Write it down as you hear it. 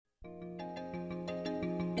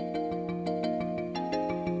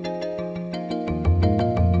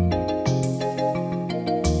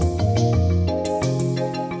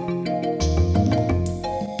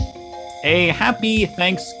A happy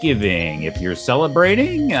Thanksgiving. If you're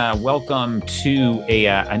celebrating, welcome to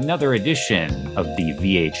another edition of the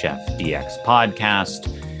VHF DX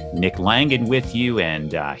podcast. Nick Langan with you,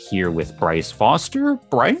 and here with Bryce Foster.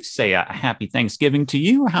 Bryce, a happy Thanksgiving to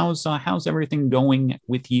you. How's everything going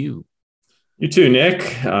with you? You too,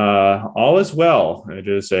 Nick. All is well. It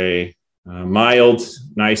is a mild,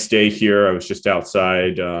 nice day here. I was just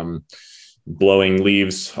outside blowing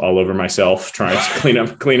leaves all over myself, trying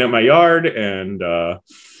to clean up my yard, and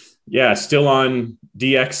still on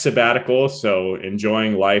DX sabbatical. So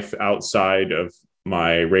enjoying life outside of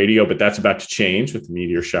my radio, but that's about to change with the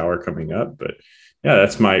meteor shower coming up. But yeah,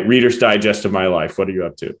 that's my Reader's Digest of my life. What are you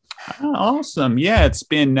up to? Awesome. Yeah, it's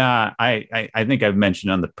been, I think I've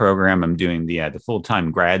mentioned on the program, I'm doing the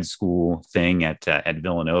full-time grad school thing at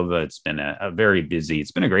Villanova. It's been a very busy,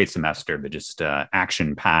 it's been a great semester, but just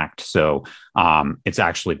action packed. So it's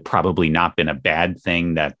actually probably not been a bad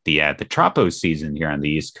thing that the tropo season here on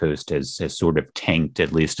the East Coast has sort of tanked,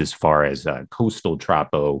 at least as far as coastal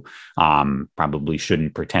tropo. Probably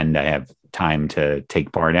shouldn't pretend I have time to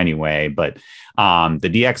take part anyway, but the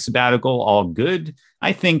DX sabbatical, all good.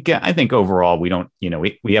 I think overall we don't,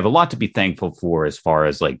 we have a lot to be thankful for as far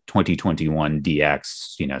as like 2021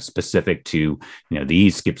 DX, specific to, the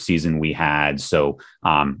e-skip season we had. So,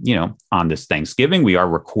 on this Thanksgiving, we are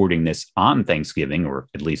recording this on Thanksgiving, or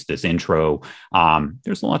at least this intro.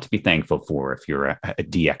 There's a lot to be thankful for if you're a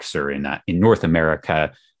DX'er in North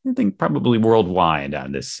America. I think probably worldwide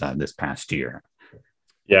this past year.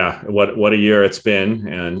 Yeah, what a year it's been.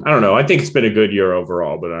 And I don't know, I think it's been a good year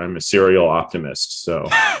overall, but I'm a serial optimist. So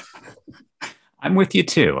I'm with you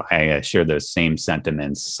too. I share those same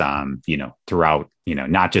sentiments, throughout,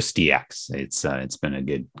 not just DX. It's been a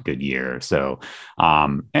good year. So,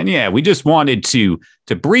 we just wanted to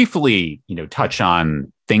briefly, touch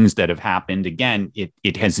on things that have happened. Again,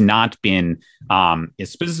 it has not been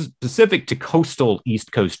specific to coastal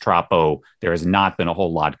East Coast tropo. There has not been a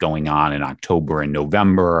whole lot going on in October and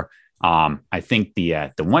November. I think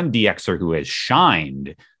the one DXer who has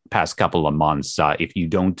shined past couple of months, if you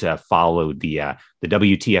don't follow the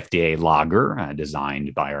WTFDA logger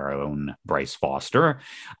designed by our own Bryce Foster,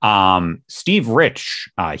 Steve Rich,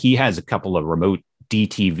 he has a couple of remote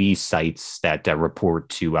DTV sites that report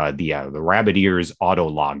to the Rabbit Ears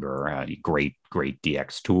autologger, great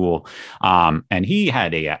DX tool. And he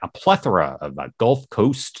had a plethora of Gulf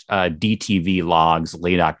Coast DTV logs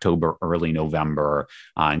late October, early November,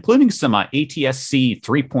 including some ATSC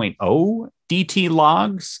 3.0 DT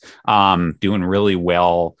logs, doing really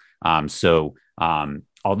well. So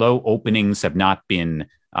although openings have not been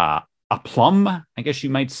a plum, I guess you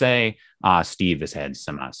might say, Steve has had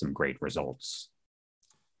some great results.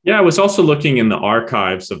 Yeah, I was also looking in the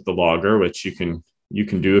archives of the logger, which you can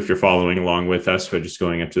do if you're following along with us by just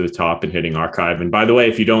going up to the top and hitting archive. And by the way,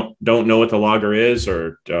 if you don't know what the logger is,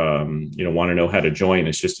 or want to know how to join,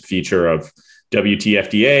 it's just a feature of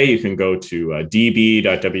WTFDA. You can go to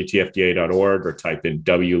db.wtfda.org or type in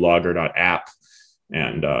wlogger.app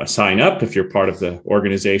and sign up if you're part of the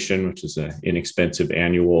organization, which is an inexpensive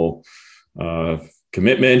annual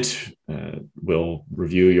commitment. We'll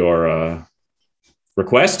review your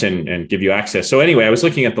request and give you access. So anyway, I was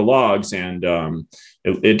looking at the logs, and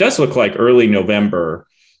it does look like early November.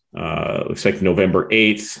 Looks like November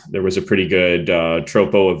 8th, there was a pretty good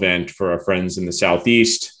tropo event for our friends in the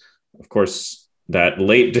Southeast. Of course, that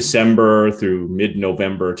late December through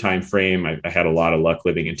mid-November timeframe, I had a lot of luck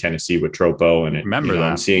living in Tennessee with tropo, and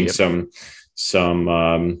I'm seeing some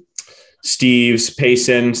Steve's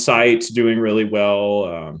Payson site doing really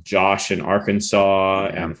well. Josh in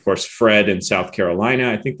Arkansas, and of course Fred in South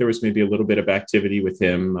Carolina. I think there was maybe a little bit of activity with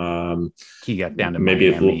him. He got down to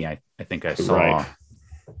maybe Miami. I think I saw. Right.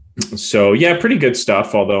 So yeah, pretty good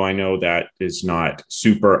stuff. Although I know that is not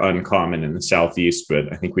super uncommon in the Southeast,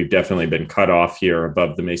 but I think we've definitely been cut off here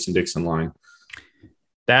above the Mason-Dixon line.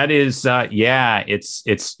 That is,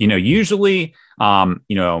 it's usually, in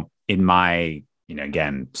my,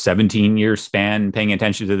 again, 17-year span paying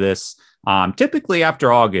attention to this, typically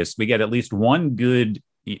after August, we get at least one good,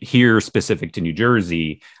 here specific to New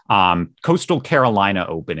Jersey, coastal Carolina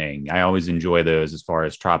opening. I always enjoy those as far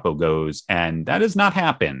as tropo goes, and that has not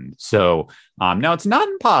happened. So now it's not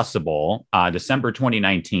impossible. December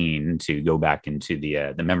 2019, to go back into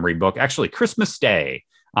the memory book, actually Christmas Day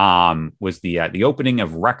was the opening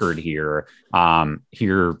of record here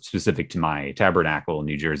specific to my Tabernacle,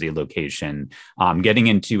 New Jersey location, getting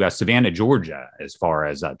into Savannah, Georgia, as far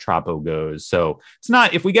as tropo goes. So it's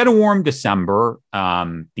not, if we get a warm December,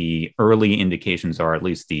 the early indications are at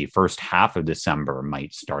least the first half of December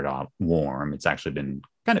might start off warm. It's actually been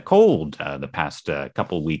kind of cold the past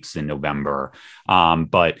couple of weeks in November.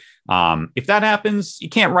 But if that happens, you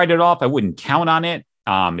can't write it off. I wouldn't count on it.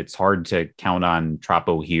 It's hard to count on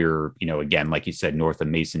tropo here, again, like you said, north of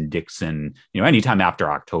Mason-Dixon, anytime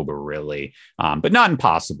after October, really, but not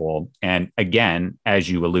impossible. And again, as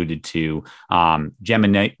you alluded to,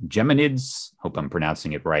 Geminids, hope I'm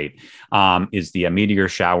pronouncing it right, is the meteor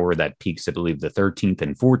shower that peaks, I believe, the 13th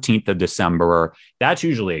and 14th of December. That's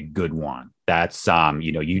usually a good one. That's,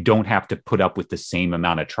 you don't have to put up with the same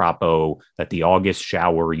amount of tropo that the August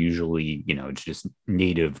shower usually, it's just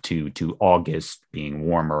native to August being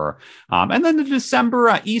warmer. And then the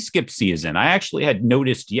December e-skip season, I actually had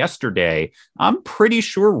noticed yesterday, I'm pretty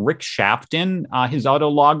sure Rick Shafton, his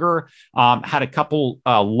autologger, had a couple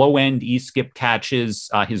low-end e-skip catches,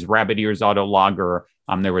 his rabbit ears autologger.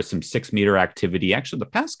 There was some 6 meter activity. Actually, the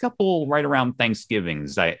past couple right around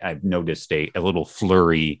Thanksgivings, I've noticed a little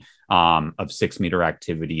flurry of 6 meter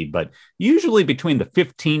activity, but usually between the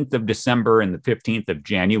 15th of December and the 15th of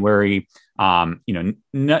January,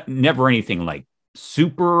 never anything like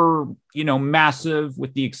super, massive,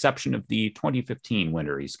 with the exception of the 2015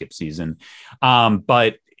 winter e-skip season.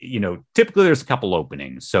 But typically there's a couple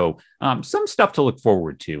openings. So some stuff to look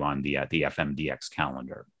forward to on the FM DX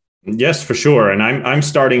calendar. Yes, for sure. And I'm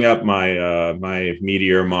starting up my my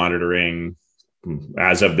meteor monitoring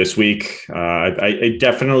as of this week. I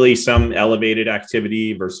definitely some elevated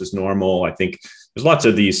activity versus normal. I think there's lots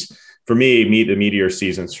of these. For me, the meteor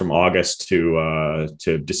seasons from August to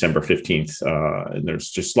December 15th. And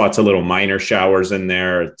there's just lots of little minor showers in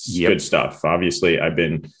there. It's good stuff. Obviously, I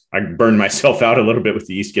burned myself out a little bit with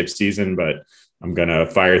the e-skip season, but I'm going to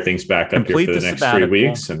fire things back up here for the next sabbatical. 3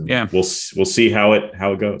 weeks, and we'll see how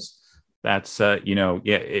it goes. That's,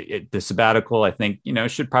 the sabbatical, I think,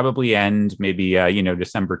 should probably end maybe,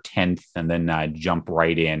 December 10th, and then jump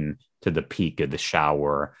right in to the peak of the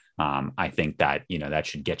shower. I think that, that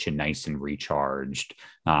should get you nice and recharged.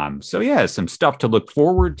 Some stuff to look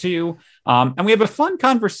forward to. And we have a fun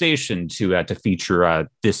conversation to feature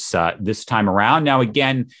this time around. Now,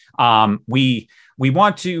 again, we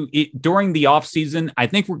want to, during the off season, I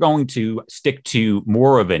think we're going to stick to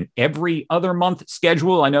more of an every other month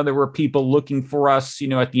schedule. I know there were people looking for us,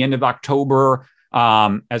 at the end of October,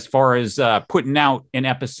 as far as putting out an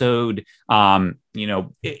episode.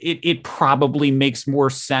 It probably makes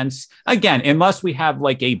more sense, again, unless we have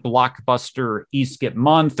like a blockbuster e-skip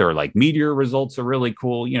month, or like meteor results are really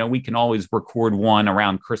cool. We can always record one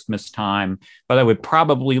around Christmas time, but I would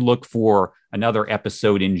probably look for another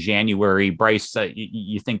episode in January. Bryce,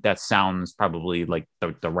 you think that sounds probably like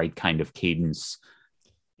the right kind of cadence?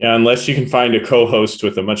 Yeah, unless you can find a co-host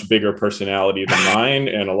with a much bigger personality than mine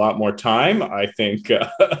and a lot more time, I think.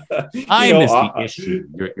 Time is the issue.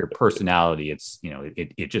 Your personality, it's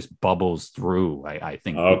it just bubbles through. I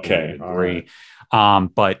think. Okay, agree. Right.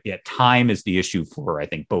 But time is the issue for, I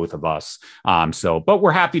think, both of us. But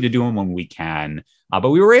we're happy to do them when we can. But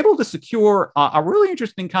we were able to secure a really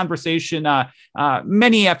interesting conversation.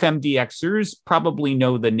 Many FM DX'ers probably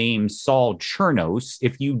know the name Saul Chernos.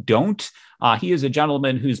 If you don't, he is a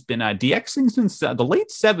gentleman who's been DXing since the late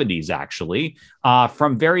 70s, actually,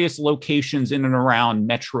 from various locations in and around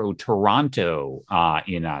Metro Toronto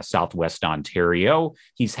in Southwest Ontario.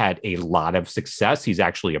 He's had a lot of success. He's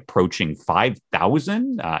actually approaching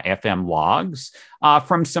 5,000 FM logs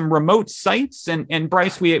from some remote sites. And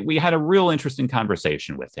Bryce, we had a real interesting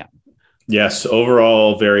conversation with him. Yes,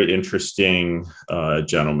 overall, very interesting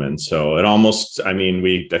gentleman. So it almost, I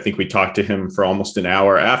think we talked to him for almost an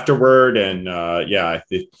hour afterward, and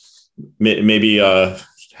maybe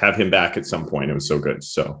have him back at some point. It was so good.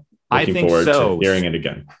 So looking forward to hearing it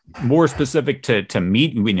again. More specific to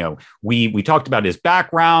meet, we talked about his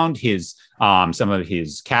background, his some of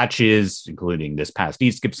his catches, including this past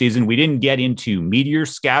e-skip season. We didn't get into meteor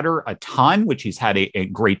scatter a ton, which he's had a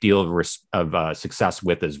great deal of success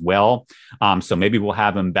with as well. So maybe we'll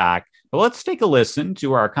have him back. But let's take a listen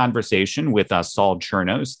to our conversation with Saul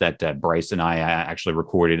Chernos that Bryce and I actually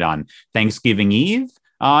recorded on Thanksgiving Eve.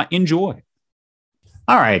 Enjoy.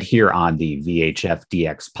 All right, here on the VHF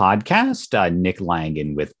DX podcast, Nick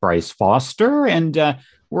Langan with Bryce Foster, and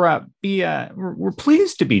we're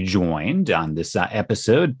pleased to be joined on this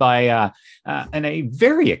episode by a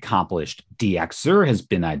very accomplished DXer, has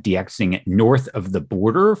been DXing north of the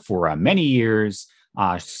border for many years.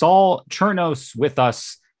 Saul Chernos with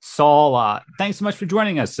us. Saul, thanks so much for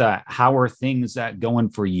joining us. How are things going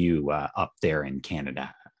for you up there in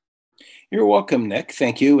Canada? You're welcome, Nick.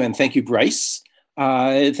 Thank you, and thank you, Bryce.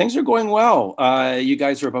 Things are going well. You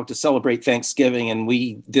guys are about to celebrate Thanksgiving, and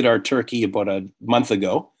we did our turkey about a month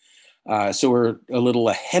ago. So we're a little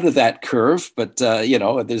ahead of that curve, but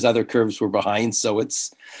there's other curves we're behind. So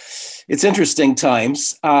it's interesting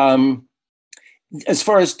times. As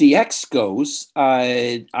far as DX goes,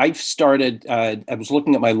 I've started. I was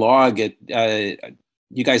looking at my log.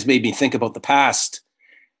 You guys made me think about the past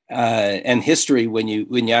and history when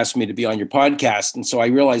you asked me to be on your podcast, and so I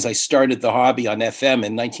realized I started the hobby on FM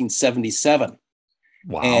in 1977.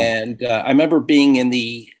 Wow! And I remember being in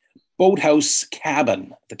the boathouse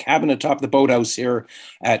cabin, the cabin atop the boathouse here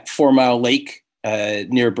at 4 Mile Lake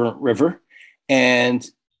near Burnt River, and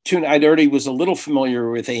I'd already was a little familiar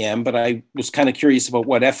with AM, but I was kind of curious about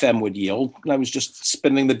what FM would yield. And I was just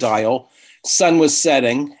spinning the dial. Sun was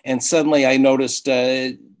setting, and suddenly I noticed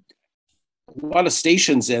a lot of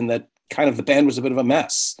stations in that kind of the band was a bit of a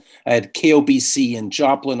mess. I had KOBC in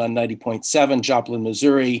Joplin on 90.7, Joplin,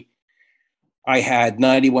 Missouri. I had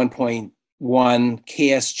 91.1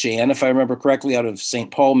 KSJN, if I remember correctly, out of St.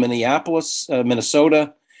 Paul, Minneapolis,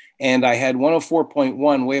 Minnesota. And I had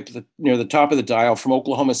 104.1 way up near the top of the dial from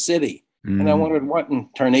Oklahoma City. And I wondered what in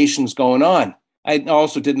tarnation's going on. I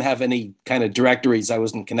also didn't have any kind of directories. I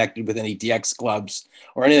wasn't connected with any DX clubs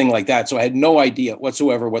or anything like that. So I had no idea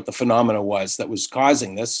whatsoever what the phenomena was that was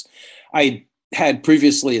causing this. I had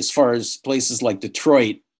previously, as far as places like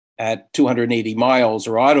Detroit at 280 miles,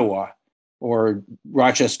 or Ottawa or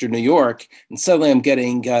Rochester, New York. And suddenly I'm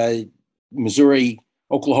getting Missouri,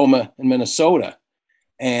 Oklahoma, and Minnesota.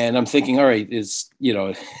 And I'm thinking, all right, is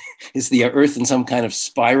the Earth in some kind of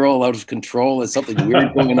spiral out of control? Is something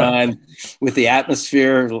weird going on with the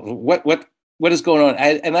atmosphere? What is going on?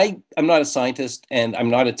 I'm not a scientist, and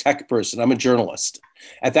I'm not a tech person. I'm a journalist.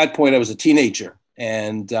 At that point, I was a teenager,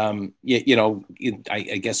 and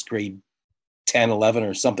I guess grade 10, 11,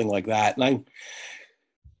 or something like that. And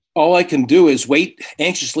all I can do is wait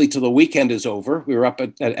anxiously till the weekend is over. We were up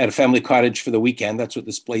at a family cottage for the weekend. That's what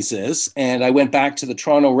this place is. And I went back to the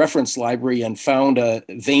Toronto Reference Library and found a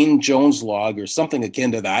Vane Jones log or something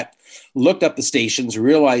akin to that, looked up the stations,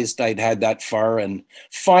 realized I'd had that far, and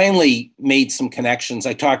finally made some connections.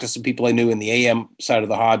 I talked to some people I knew in the AM side of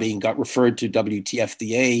the hobby and got referred to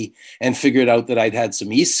WTFDA and figured out that I'd had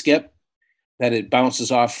some E-skip, that it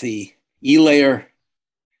bounces off the E layer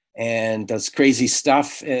and does crazy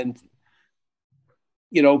stuff. And,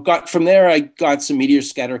 got from there, I got some meteor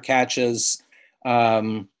scatter catches, a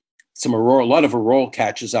lot of auroral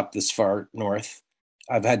catches up this far north.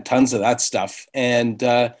 I've had tons of that stuff, and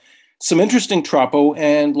some interesting tropo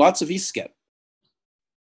and lots of E-skip.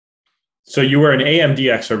 So you were an AM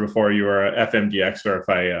DX'er before you were a FM DX'er, if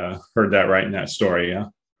I heard that right in that story, yeah?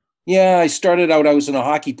 Yeah, I started out, I was in a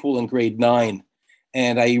hockey pool in grade 9.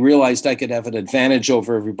 And I realized I could have an advantage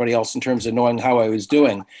over everybody else in terms of knowing how I was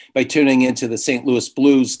doing by tuning into the St. Louis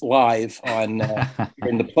Blues live on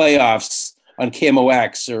in the playoffs on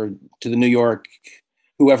KMOX, or to the New York,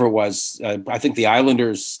 whoever it was. I think the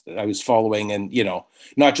Islanders I was following, and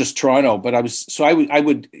not just Toronto, but I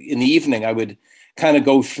would in the evening I would kind of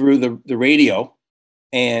go through the radio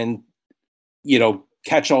and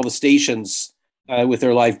catch all the stations with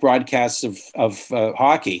their live broadcasts of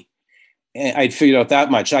hockey. And I'd figured out that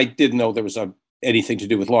much. I didn't know there was anything to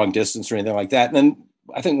do with long distance or anything like that. And then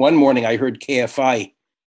I think one morning I heard KFI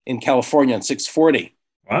in California on 640.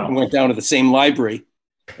 Wow. And went down to the same library.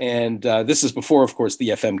 And this is before, of course, the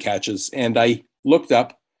FM catches. And I looked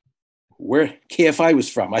up where KFI was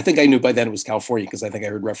from. I think I knew by then it was California, because I think I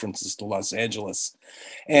heard references to Los Angeles.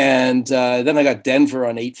 And then I got Denver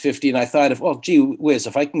on 850. And I thought, gee whiz,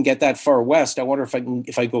 if I can get that far west, I wonder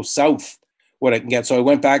if I go south, what I can get. So I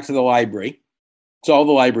went back to the library. It's all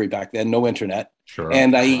the library back then, no internet. Sure.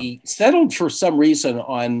 And I settled for some reason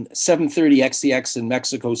on 730 XCX in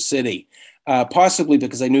Mexico City, possibly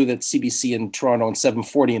because I knew that CBC in Toronto and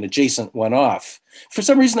 740 and adjacent went off. For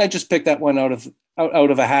some reason, I just picked that one out of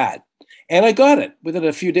a hat. And I got it. Within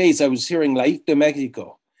a few days, I was hearing La de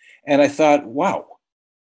Mexico. And I thought, wow.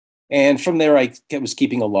 And from there, I was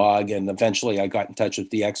keeping a log. And eventually, I got in touch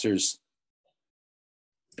with DX'ers.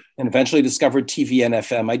 And eventually discovered TV and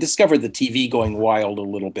FM. I discovered the TV going wild a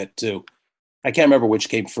little bit too. I can't remember which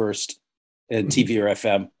came first, TV or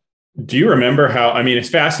FM. Do you remember how, it's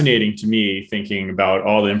fascinating to me thinking about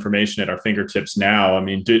all the information at our fingertips now.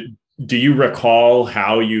 Do you recall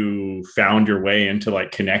how you found your way into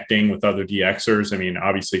connecting with other DX'ers?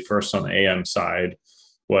 Obviously first on the AM side,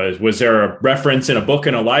 was there a reference in a book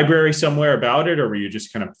in a library somewhere about it? Or were you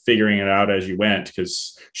just kind of figuring it out as you went?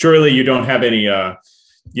 Because surely you don't have any,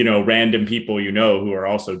 random people who are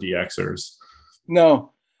also DX'ers.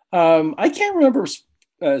 No, I can't remember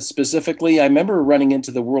specifically. I remember running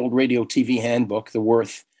into the World Radio TV Handbook, the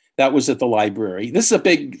Worth, That was at the library. This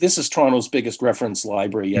is Toronto's biggest reference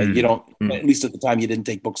library. You don't, at least at the time, you didn't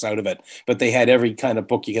take books out of it, but they had every kind of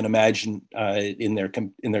book you can imagine in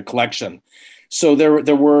their collection. So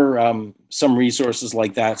there were some resources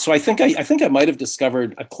like that. So I think I might have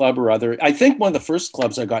discovered a club or other. I think one of the first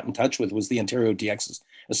clubs I got in touch with was the Ontario DX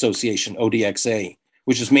Association, ODXA,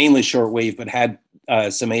 which is mainly shortwave, but had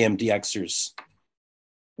some AM DX'ers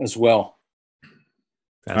as well.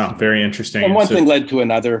 Wow, very interesting. And one thing led to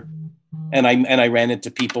another, and I ran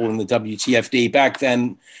into people in the WTFD back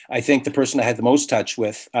then. I think the person I had the most touch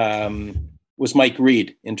with was Mike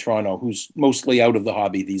Reed in Toronto, who's mostly out of the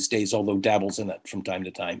hobby these days, although dabbles in it from time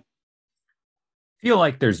to time. I feel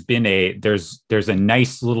like there's a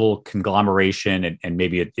nice little conglomeration, and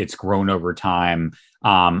maybe it's grown over time,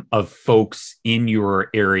 of folks in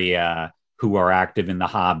your area who are active in the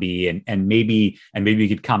hobby, and maybe you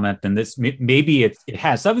could comment on this. Maybe it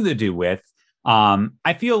has something to do with,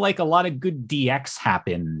 I feel like a lot of good DX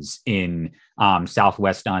happens in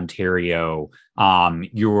Southwest Ontario.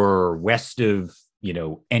 You're west of,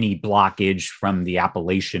 any blockage from the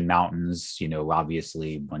Appalachian Mountains,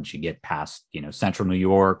 obviously once you get past, central New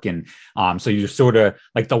York. And so you're sort of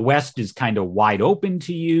like, the West is kind of wide open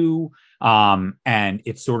to you. And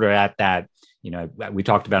it's sort of at that, we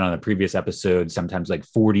talked about on the previous episode, sometimes like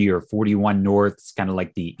 40 or 41 north, it's kind of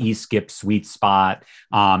like the E-skip sweet spot.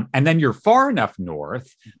 And then you're far enough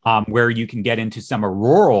north where you can get into some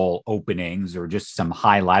auroral openings or just some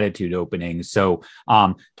high latitude openings. So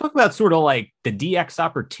talk about sort of like the DX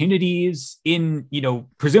opportunities in,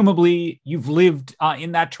 presumably you've lived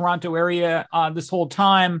in that Toronto area this whole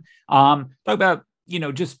time. Talk about,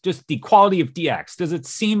 just the quality of DX. Does it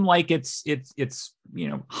seem like it's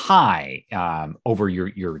high over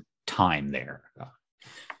your time there?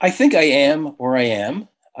 I think I am where I am.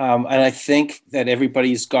 And I think that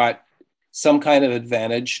everybody's got some kind of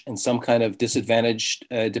advantage and some kind of disadvantage,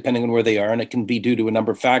 depending on where they are. And it can be due to a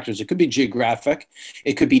number of factors. It could be geographic.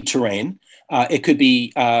 It could be terrain. It could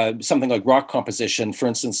be something like rock composition. For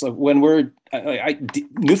instance, when we're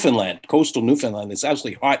Newfoundland, coastal Newfoundland, it's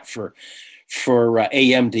absolutely hot for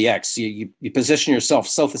AMDX. You position yourself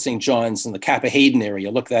south of St. John's in the Kappa Hayden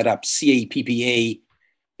area. Look that up, CAPPAHAYDEN,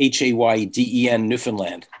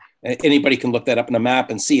 Newfoundland. Anybody can look that up on a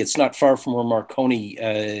map and see it's not far from where Marconi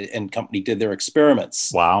and company did their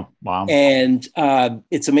experiments. Wow. And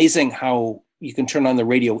it's amazing how you can turn on the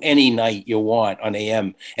radio any night you want on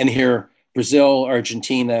AM and hear Brazil,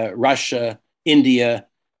 Argentina, Russia, India,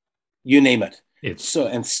 you name it. It's so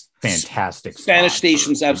fantastic. Spanish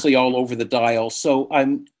stations absolutely all over the dial. So I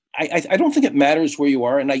don't think it matters where you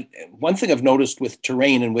are. And one thing I've noticed with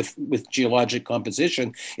terrain and with geologic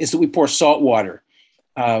composition is that we pour salt water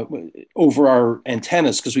over our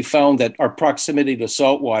antennas because we found that our proximity to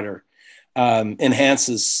salt water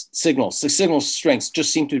enhances signals. The signal strengths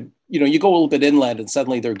just seem to, you go a little bit inland and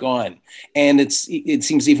suddenly they're gone. And it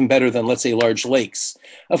seems even better than, let's say, large lakes.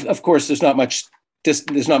 Of course, there's not much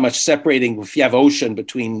separating if you have ocean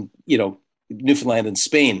between, Newfoundland and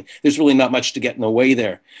Spain. There's really not much to get in the way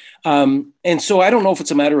there. And so I don't know if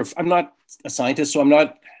it's a matter of, I'm not a scientist, so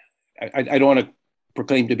I don't want to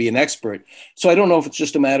proclaim to be an expert. So I don't know if it's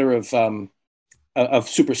just a matter of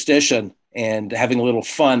superstition and having a little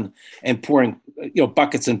fun and pouring,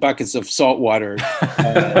 buckets and buckets of salt water,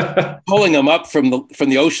 pulling them up from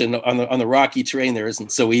the ocean on the rocky terrain. There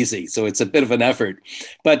isn't so easy. So it's a bit of an effort,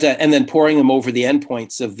 but, and then pouring them over the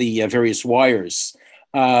endpoints of the various wires.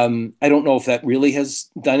 I don't know if that really has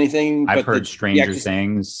done anything. I've heard stranger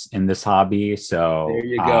things in this hobby. So there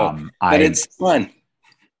you go. But it's fun.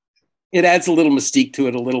 It adds a little mystique to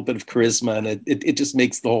it, a little bit of charisma, and it just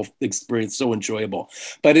makes the whole experience so enjoyable.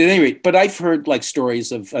 But at any rate, I've heard like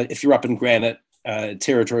stories of if you're up in granite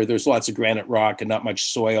territory, there's lots of granite rock and not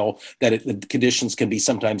much soil, that the conditions can be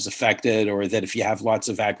sometimes affected, or that if you have lots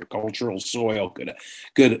of agricultural soil,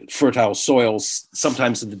 good fertile soils,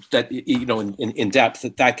 sometimes in depth,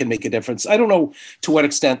 that can make a difference. I don't know to what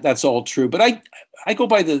extent that's all true, but I go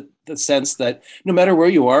by the sense that no matter where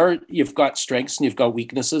you are, you've got strengths and you've got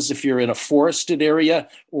weaknesses. If you're in a forested area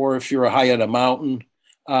or if you're high on a mountain,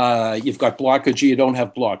 you've got blockage or you don't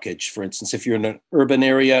have blockage. For instance, if you're in an urban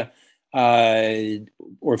area,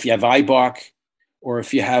 or if you have IBOC, or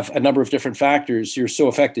if you have a number of different factors, you're so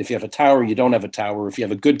effective. If you have a tower, you don't have a tower. If you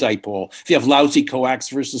have a good dipole, if you have lousy coax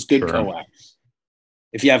versus good coax,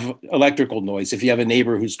 if you have electrical noise, if you have a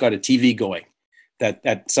neighbor who's got a TV going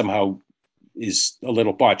that somehow is a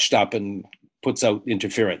little botched up and puts out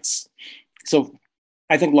interference. So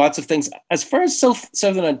I think lots of things. As far as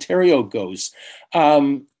Southern Ontario goes,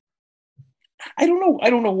 I don't know. I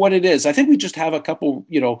don't know what it is. I think we just have a couple,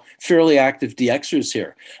 fairly active DXers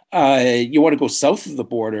here. You want to go south of the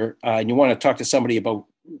border and you want to talk to somebody about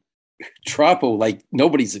tropo like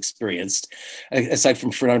nobody's experienced, aside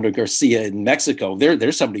from Fernando Garcia in Mexico.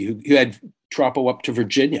 There's somebody who had tropo up to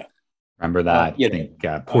Virginia. Remember that? I think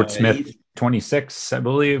Portsmouth 26, I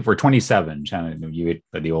believe, or 27.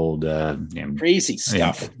 The old crazy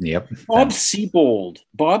stuff. Yep. Bob Seabold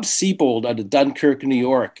out of Dunkirk, New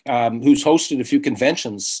York, who's hosted a few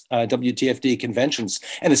conventions, WTFD conventions,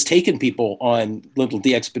 and has taken people on little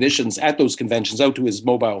DXpeditions at those conventions out to his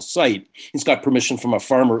mobile site. He's got permission from a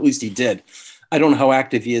farmer, at least he did. I don't know how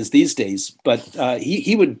active he is these days, but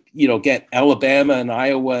he would, get Alabama and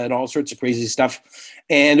Iowa and all sorts of crazy stuff.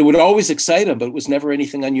 And it would always excite him, but it was never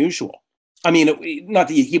anything unusual. I mean, not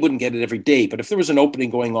that he wouldn't get it every day, but if there was an opening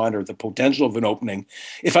going on or the potential of an opening,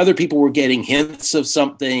 if other people were getting hints of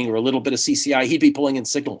something or a little bit of CCI, he'd be pulling in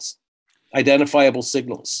signals, identifiable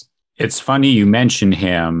signals. It's funny you mentioned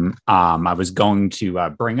him. I was going to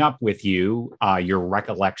bring up with you your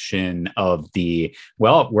recollection of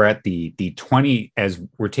we're at the 20, as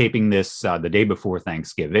we're taping this the day before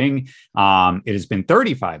Thanksgiving. It has been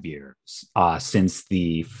 35 years since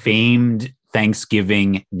the famed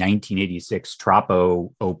Thanksgiving 1986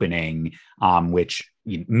 Tropo opening, which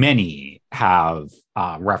many have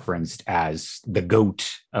referenced as the GOAT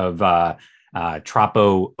of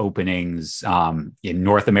Tropo openings in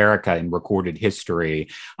North America in recorded history.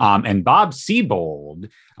 And Bob Seabold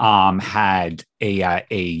had a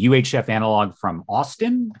UHF analog from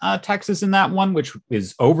Austin, Texas in that one, which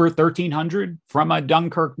is over 1,300 from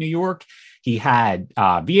Dunkirk, New York. He had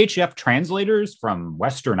VHF translators from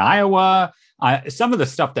Western Iowa. Some of the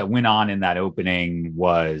stuff that went on in that opening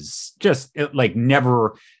was just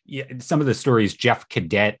never. Some of the stories Jeff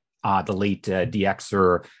Cadet, the late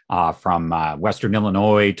DX'er from Western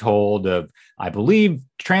Illinois, told of, I believe,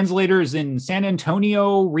 translators in San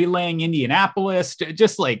Antonio relaying Indianapolis,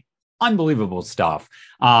 just unbelievable stuff.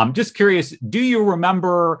 Just curious, do you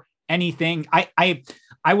remember anything?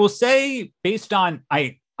 I will say, based on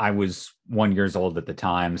I was 1 year old at the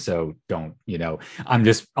time, so don't, I'm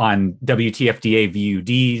just on WTFDA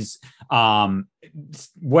VUDs.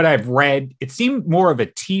 What I've read, it seemed more of a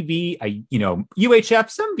TV, UHF,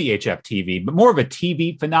 some VHF TV, but more of a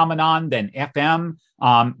TV phenomenon than FM.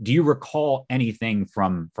 Do you recall anything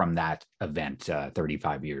from that event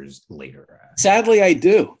 35 years later? Sadly, I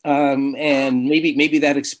do. And maybe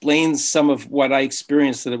that explains some of what I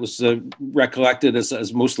experienced, that it was recollected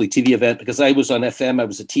as mostly TV event, because I was on FM. I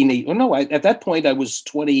was a teenage. Oh, no, at that point, I was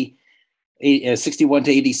 61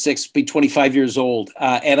 to 86, be 25 years old.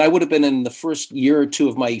 And I would have been in the first year or two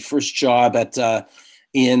of my first job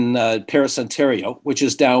in Paris, Ontario, which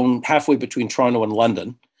is down halfway between Toronto and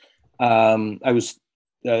London. I was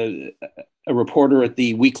a reporter at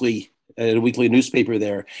the weekly newspaper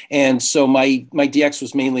there. And so my DX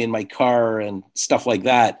was mainly in my car and stuff like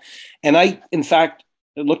that. And I, in fact,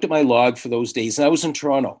 looked at my log for those days, and I was in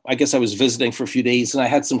Toronto. I guess I was visiting for a few days, and I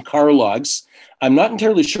had some car logs. I'm not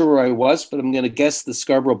entirely sure where I was, but I'm going to guess the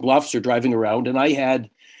Scarborough Bluffs are driving around. And I had,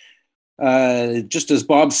 just as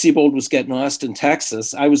Bob Seabold was getting Austin,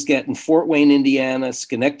 Texas, I was getting Fort Wayne, Indiana,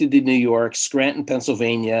 Schenectady, New York, Scranton,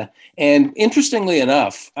 Pennsylvania. And interestingly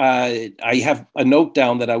enough, I have a note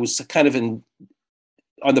down that I was kind of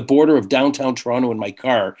on the border of downtown Toronto in my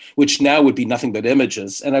car, which now would be nothing but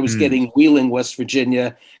images. And I was getting Wheeling, West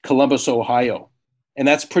Virginia, Columbus, Ohio. And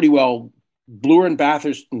that's pretty well Bloor and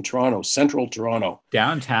Bathurst in Toronto, central Toronto.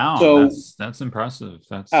 Downtown. So that's impressive.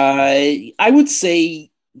 I would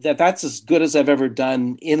say that's as good as I've ever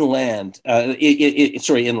done inland.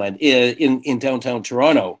 Inland in downtown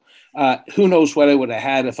Toronto. Who knows what I would have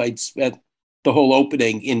had if I'd spent the whole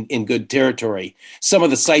opening in good territory. Some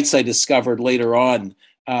of the sites I discovered later on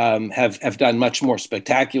have done much more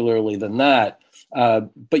spectacularly than that.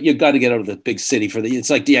 But you've got to get out of the big city it's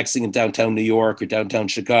like DXing in downtown New York or downtown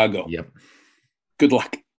Chicago. Yep. Good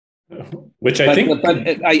luck. But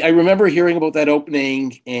I remember hearing about that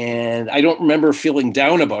opening, and I don't remember feeling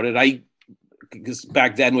down about it. Because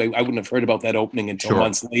back then I wouldn't have heard about that opening until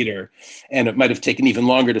months later, and it might have taken even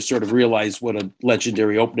longer to sort of realize what a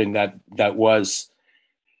legendary opening that was.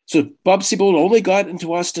 So Bob Seabold only got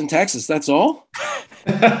into Austin, Texas. That's all.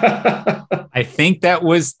 I think that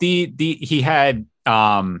was he had.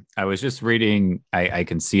 I was just reading. I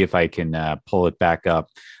can see if I can pull it back up.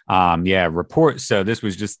 Yeah, report. So this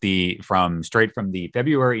was just straight from the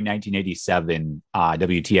February 1987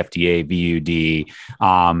 WTFDA VUD.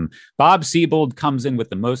 Bob Siebold comes in with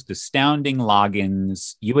the most astounding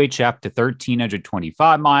loggings: UHF to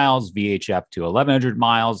 1,325 miles, VHF to 1,100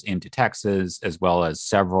 miles into Texas, as well as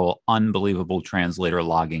several unbelievable translator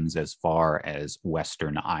loggings as far as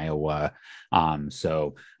Western Iowa.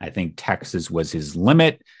 So I think Texas was his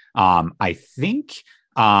limit. I think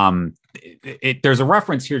there's a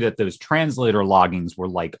reference here that those translator loggings were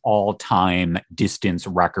like all-time distance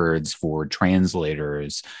records for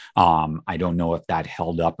translators. I don't know if that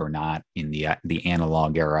held up or not in the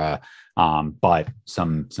analog era, but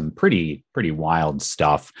some pretty wild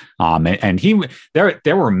stuff. And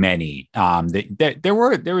there were many.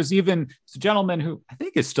 There was even a gentleman who I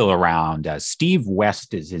think is still around. Steve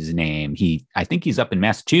West is his name. I think he's up in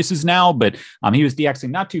Massachusetts now, but he was DXing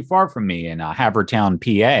not too far from me in Havertown,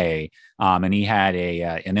 PA. And he had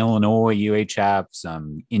an Illinois UHF,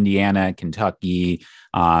 some Indiana, Kentucky.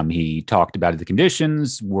 He talked about it. The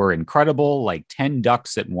conditions were incredible, like 10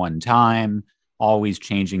 ducks at one time, always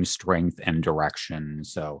changing strength and direction.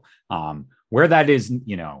 So where that is,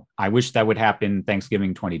 I wish that would happen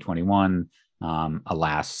Thanksgiving 2021.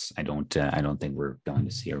 Alas, I don't think we're going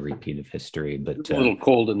to see a repeat of history, but it's a little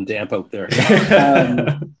cold and damp out there.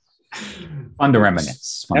 Fun to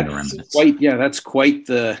reminisce. That's quite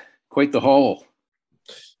the haul.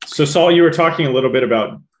 So Saul, you were talking a little bit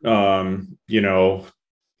about,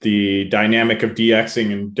 the dynamic of DXing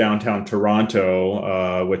in downtown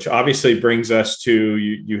Toronto, which obviously brings us to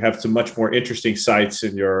you have some much more interesting sites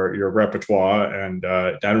in your repertoire. And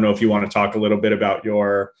I don't know if you want to talk a little bit about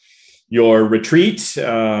your retreat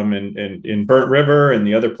in Burnt River and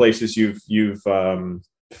the other places you've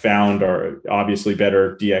found are obviously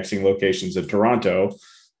better DXing locations in Toronto.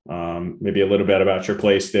 Maybe a little bit about your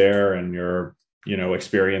place there and your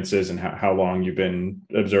experiences and how long you've been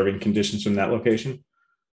observing conditions from that location.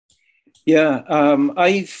 Yeah,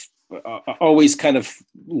 I've always kind of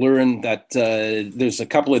learned that there's a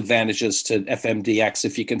couple advantages to FM DX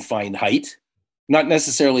if you can find height, not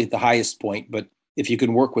necessarily at the highest point, but if you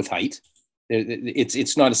can work with height.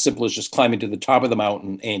 It's not as simple as just climbing to the top of the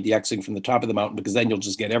mountain and DXing from the top of the mountain, because then you'll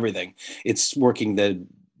just get everything. It's working the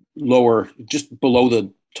lower, just below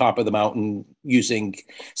the top of the mountain, using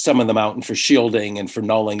some of the mountain for shielding and for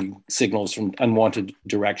nulling signals from unwanted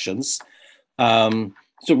directions.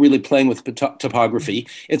 So really playing with topography.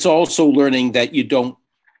 It's also learning that you don't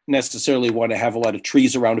necessarily want to have a lot of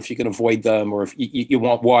trees around if you can avoid them, or if you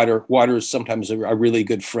want water. Water is sometimes a really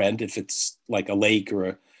good friend if it's like a lake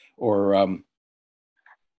or an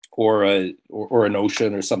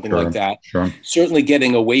ocean or something like that. Sure. Certainly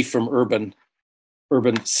getting away from urban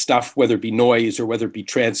stuff, whether it be noise or whether it be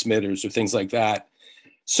transmitters or things like that.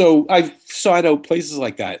 So I've sought out places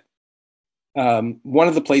like that. One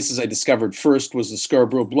of the places I discovered first was the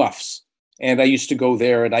Scarborough Bluffs. And I used to go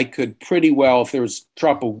there, and I could pretty well, if there was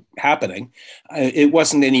tropo happening, it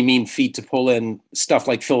wasn't any mean feat to pull in stuff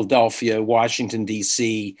like Philadelphia, Washington,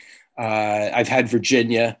 D.C. I've had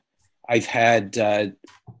Virginia. I've had the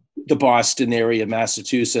Boston area,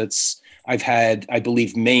 Massachusetts. I've had, I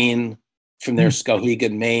believe, Maine, from there,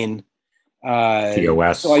 Skowhegan, Maine.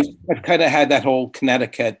 TOS. So I've kind of had that whole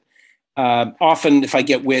Connecticut. Often, if I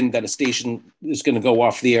get wind that a station is going to go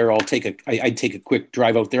off the air, I'd take a quick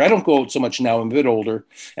drive out there. I don't go out so much now. I'm a bit older,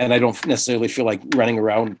 and I don't necessarily feel like running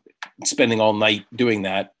around, spending all night doing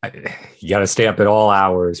that. You got to stay up at all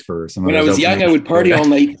hours for some. When I was young, I would party all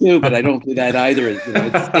night too, but I don't do that either. It's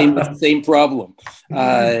the same problem.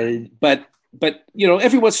 But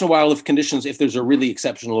every once in a while, if there's a really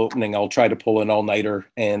exceptional opening, I'll try to pull an all-nighter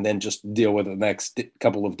and then just deal with it the next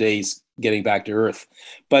couple of days getting back to Earth.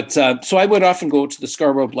 But so I would often go to the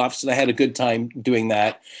Scarborough Bluffs, and I had a good time doing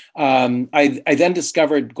that. I then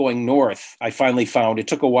discovered going north. I finally found, it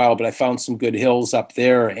took a while, but I found some good hills up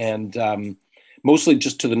there, and mostly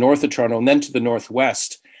just to the north of Toronto and then to the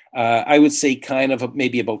northwest. I would say kind of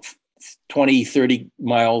maybe about 20, 30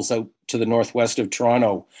 miles out to the northwest of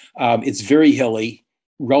Toronto. It's very hilly,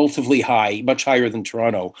 relatively high, much higher than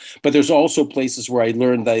Toronto. But there's also places where I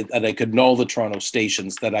learned that I could null the Toronto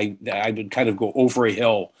stations, that I would kind of go over a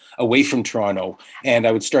hill away from Toronto. And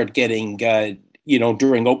I would start getting,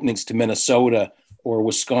 during openings to Minnesota or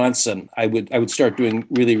Wisconsin, I would start doing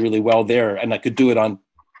really, really well there. And I could do it on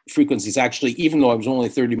frequencies. Actually, even though I was only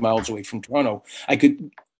 30 miles away from Toronto, I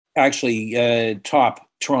could actually top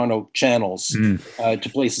Toronto channels to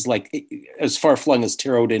places like as far flung as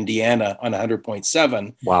Terre Haute, Indiana on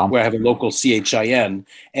 100.7, wow, where I have a local CHIN,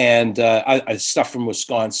 and stuff from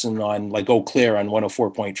Wisconsin on like Eau Claire on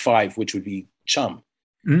 104.5, which would be Chum.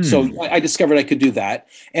 So I discovered I could do that.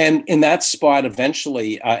 And in that spot,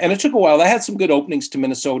 eventually, and it took a while. I had some good openings to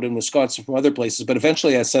Minnesota and Wisconsin from other places, but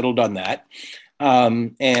eventually I settled on that.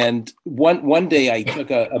 And one day I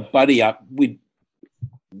took a buddy up. We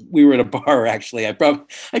were at a bar, actually. I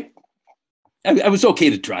was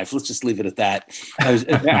okay to drive. Let's just leave it at that.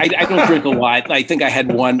 I don't drink a lot. I think I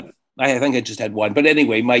had one. I think I just had one. But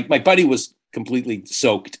anyway, my buddy was completely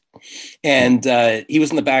soaked. And he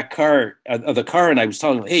was in the back of the car. And I was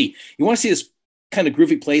telling him, hey, you want to see this kind of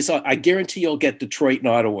groovy place? I guarantee you'll get Detroit and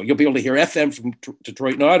Ottawa. You'll be able to hear FM from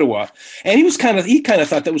Detroit and Ottawa. And he kind of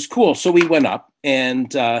thought that was cool. So we went up.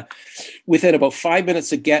 And within about 5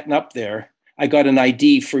 minutes of getting up there, I got an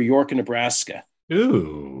ID for York, Nebraska.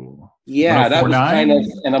 Ooh. Yeah, that was kind of,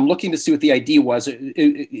 and I'm looking to see what the ID was.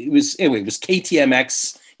 It was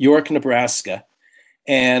KTMX, York, Nebraska.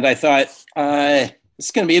 And I thought,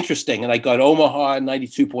 it's going to be interesting. And I got Omaha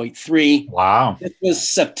 92.3. Wow. It was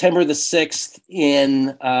September the 6th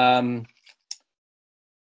in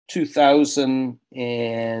 2000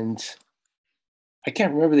 and I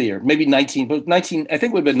can't remember the year, maybe 19, I think it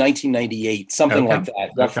would have been 1998, something like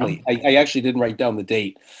that, roughly. Okay. I actually didn't write down the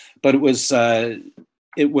date, but it was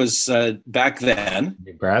back then.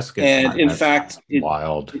 Nebraska. And in fact,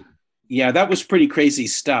 wild. Yeah, that was pretty crazy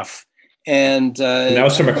stuff. And that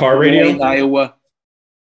was from a car radio in Iowa.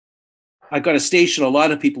 I got a station a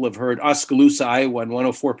lot of people have heard, Oskaloosa, Iowa, on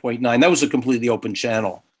 104.9. That was a completely open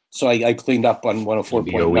channel. So I cleaned up on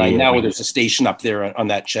 104.9. Now there's a station up there on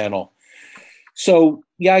that channel. So,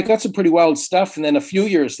 yeah, I got some pretty wild stuff. And then a few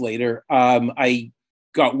years later, I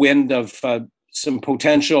got wind of some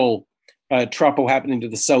potential tropo happening to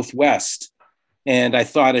the Southwest. And I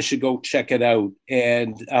thought I should go check it out.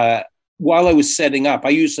 And while I was setting up, I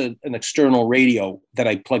used an external radio that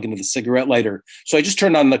I plug into the cigarette lighter. So I just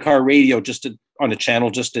turned on the car radio on a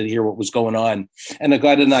channel just to hear what was going on. And I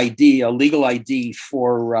got an ID, a legal ID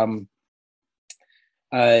for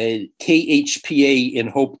KHPA in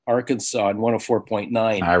Hope, Arkansas on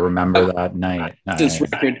 104.9. I remember that night. This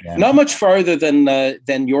record, not much farther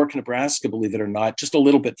than York, Nebraska, believe it or not, just a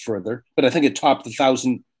little bit further. But I think it topped the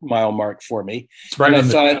 1,000-mile mark for me. It's right. And I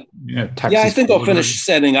thought, Texas I think I'll finish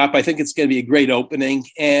setting up. I think it's going to be a great opening.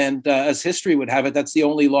 And as history would have it, that's the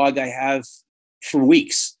only log I have for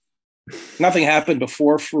weeks. Nothing happened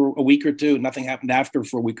before for a week or two. Nothing happened after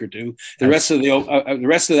for a week or two. The rest of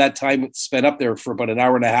that time spent up there for about an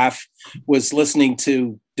hour and a half was listening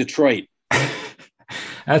to Detroit.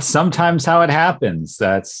 That's sometimes how it happens.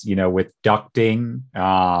 That's, with ducting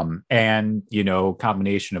and,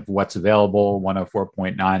 combination of what's available,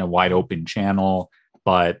 104.9, a wide open channel.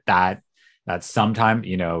 But that's sometimes,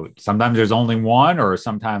 sometimes there's only one, or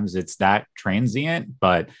sometimes it's that transient.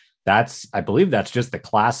 But I believe that's just the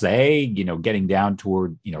Class A, getting down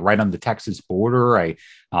toward, right on the Texas border.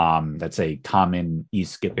 That's a common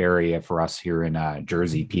East Skip area for us here in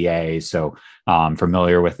Jersey, PA. So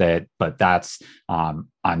familiar with it, but that's on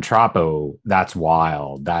Tropo. That's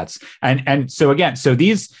wild. And so again, so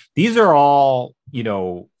these are all,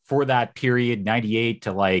 for that period, 98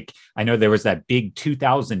 to I know there was that big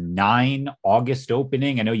 2009 August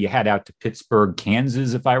opening. I know you had out to Pittsburgh,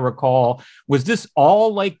 Kansas, if I recall. Was this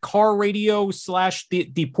all car radio /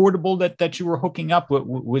 the portable that you were hooking up?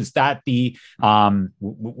 Was that the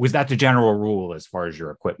general rule as far as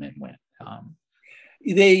your equipment went?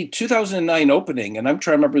 The 2009 opening, and I'm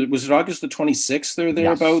trying to remember, was it August the 26th or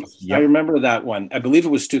thereabouts? Yes. Yep. I remember that one. I believe it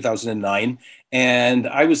was 2009. And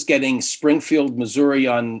I was getting Springfield, Missouri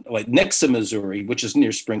on Nixa, Missouri, which is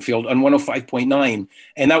near Springfield, on 105.9.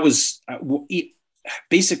 And that was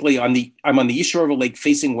basically I'm on the east shore of a lake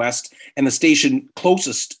facing west, and the station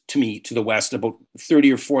closest to me to the west, about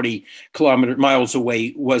 30 or 40 miles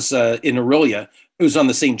away, was in Aurelia. It was on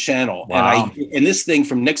the same channel. Wow. And this thing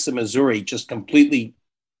from Nixa, Missouri just completely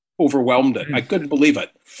overwhelmed it. I couldn't believe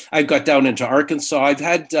it. I got down into Arkansas. I've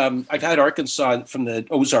had Arkansas from the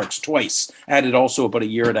Ozarks twice. I had it also about a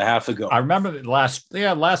year and a half ago. I remember last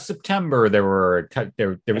September there was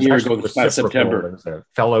a year ago last September. There was a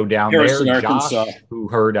fellow down Harrison, there, Arkansas, Josh, who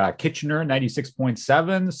heard Kitchener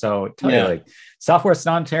 96.7. So tell you,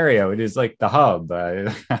 Southwestern Ontario, it is the hub.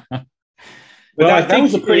 Well, that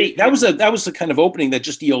was the kind of opening that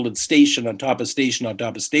just yielded station on top of station on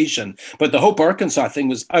top of station. But the Hope, Arkansas thing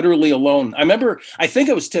was utterly alone. I think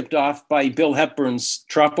I was tipped off by Bill Hepburn's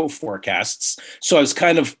tropo forecasts. So I was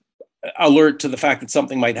kind of alert to the fact that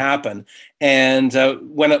something might happen. And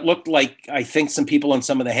when it looked like, I think some people on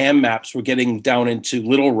some of the ham maps were getting down into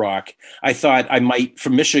Little Rock, I thought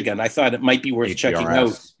from Michigan, I thought it might be worth checking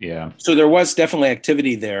out. Yeah. So there was definitely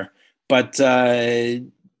activity there. But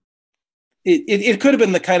it could have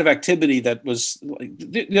been the kind of activity that was.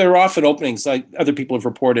 There are often openings, like other people have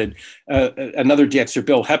reported. Another DXer,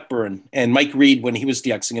 Bill Hepburn, and Mike Reed, when he was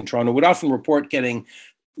DXing in Toronto, would often report getting,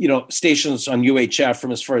 stations on UHF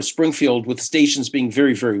from as far as Springfield, with stations being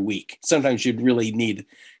very, very weak. Sometimes you'd really need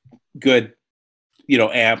good,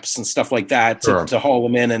 amps and stuff like that to haul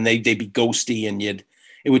them in, and they'd be ghosty, and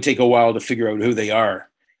it would take a while to figure out who they are.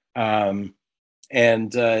 And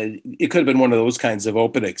it could have been one of those kinds of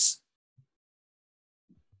openings.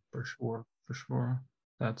 For sure.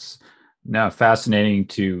 That's fascinating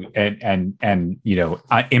to, and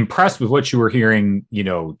I'm impressed with what you were hearing,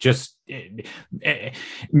 just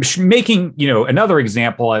making, another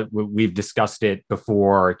example, we've discussed it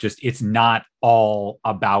before, just, it's not all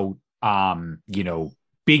about,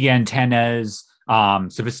 big antennas,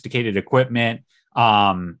 sophisticated equipment.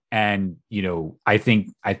 And, I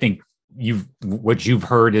think what you've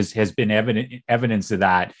heard has been evidence of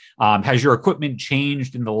that. Has your equipment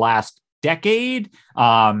changed in the last decade?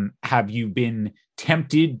 Have you been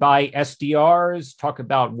tempted by SDRs? Talk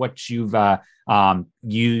about what you've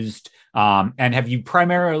used. And have you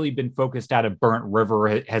primarily been focused out of Burnt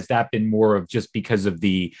River? Has that been more of just because of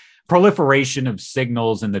the proliferation of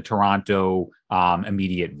signals in the Toronto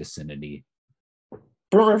immediate vicinity?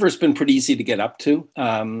 Burnt River's been pretty easy to get up to.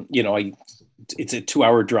 It's a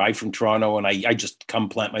 2-hour drive from Toronto, and I just come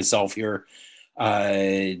plant myself here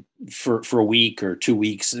for a week or 2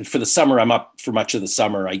 weeks. For the summer, I'm up for much of the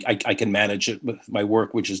summer. I can manage it with my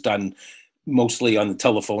work, which is done mostly on the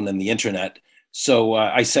telephone and the internet. So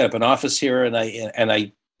I set up an office here, and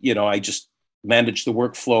I just manage the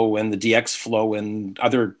workflow and the DX flow and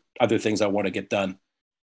other things I want to get done.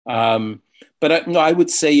 But no, I would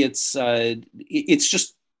say it's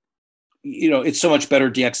just, it's so much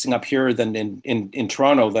better DXing up here than in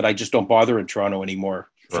Toronto that I just don't bother in Toronto anymore.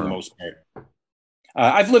 Sure. For the most part.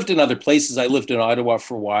 I've lived in other places. I lived in Ottawa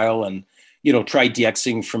for a while, and tried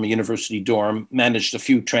DXing from a university dorm, managed a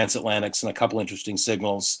few transatlantics and a couple interesting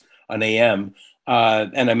signals on AM,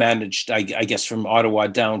 and I managed, I guess, from Ottawa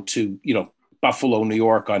down to Buffalo, New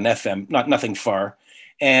York on FM, nothing far.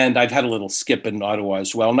 And I've had a little skip in Ottawa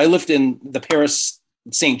as well. And I lived in the Paris,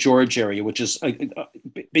 St. George area, which is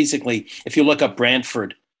basically, if you look up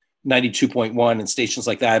Brantford 92.1 and stations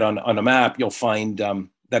like that on a map, you'll find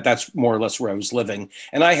that's more or less where I was living.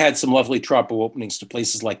 And I had some lovely tropo openings to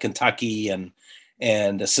places like Kentucky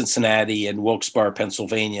and Cincinnati and Wilkes-Barre,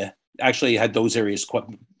 Pennsylvania. Actually, I had both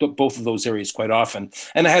of those areas quite often.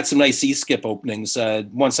 And I had some nice E-skip openings.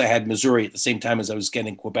 Once I had Missouri at the same time as I was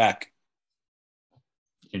getting Quebec.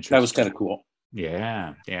 That was kind of cool.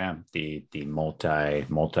 Yeah. The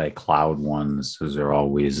multi cloud ones, those are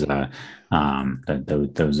always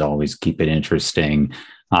those always keep it interesting.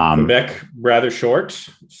 Quebec rather short,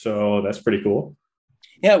 so that's pretty cool.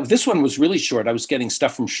 Yeah, this one was really short. I was getting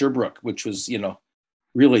stuff from Sherbrooke, which was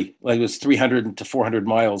really like it was 300 to 400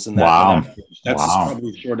 miles in that. Wow, that's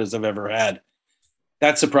probably as short as I've ever had.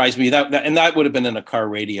 That surprised me. That would have been in a car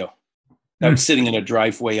radio. I was sitting in a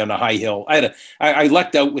driveway on a high hill. I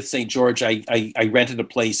lucked out with St. George. I rented a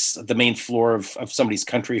place, the main floor of somebody's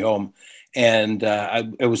country home, and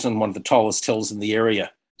I was on one of the tallest hills in the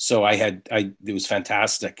area. So it was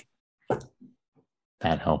fantastic.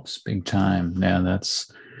 That helps big time. Yeah,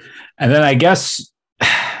 and then I guess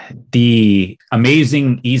the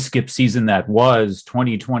amazing E-skip season that was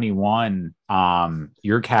 2021.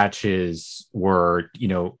 Your catches were,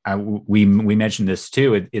 we mentioned this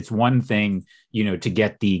too. It's one thing, to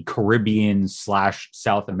get the Caribbean /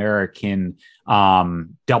 South American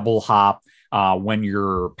double hop when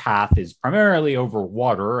your path is primarily over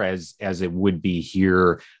water, as it would be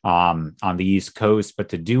here on the East Coast, but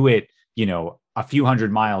to do it, a few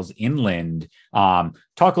hundred miles inland.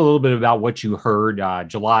 Talk a little bit about what you heard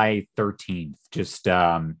July 13th, just,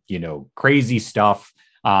 crazy stuff.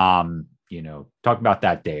 Talk about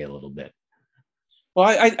that day a little bit.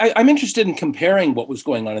 Well, I'm interested in comparing what was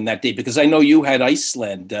going on in that day, because I know you had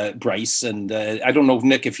Iceland, Bryce, and I don't know,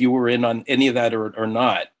 Nick, if you were in on any of that or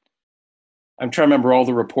not. I'm trying to remember all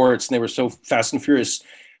the reports, and they were so fast and furious.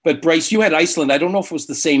 But Bryce, you had Iceland. I don't know if it was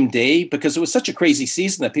the same day, because it was such a crazy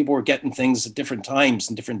season that people were getting things at different times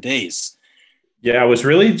and different days. Yeah, it was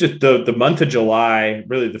really just the month of July.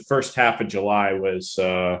 Really, the first half of July was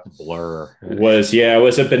blur. It was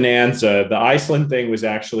a bonanza. The Iceland thing was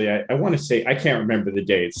actually, I want to say, I can't remember the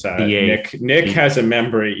dates. Nick has a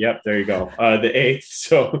memory. Yep, there you go. The 8th.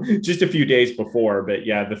 So just a few days before. But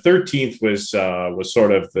yeah, the 13th was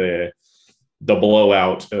sort of the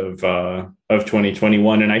blowout of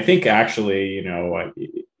 2021. And I think actually,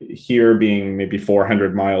 here being maybe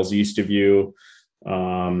 400 miles east of you,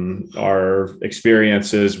 our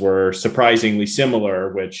experiences were surprisingly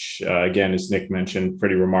similar, which again, as Nick mentioned,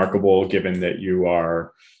 pretty remarkable given that you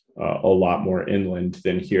are a lot more inland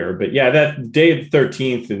than here. But yeah, that day of the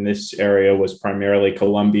 13th in this area was primarily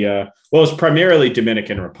Colombia. Well, it's primarily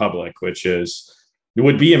Dominican Republic, which is, it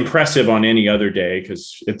would be impressive on any other day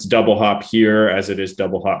because it's double hop here as it is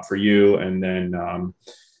double hop for you. And then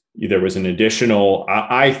there was an additional,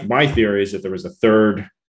 my theory is that there was a third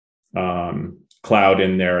cloud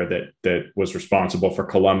in there that was responsible for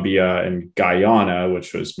Colombia and Guyana,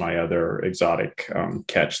 which was my other exotic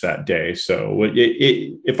catch that day. So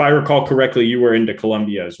if I recall correctly, you were into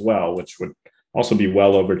Colombia as well, which would also be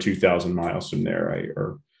well over 2,000 miles from there, right?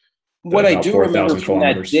 Or what I do remember from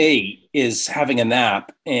that day is having a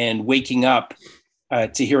nap and waking up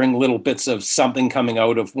to hearing little bits of something coming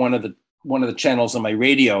out of one of the channels on my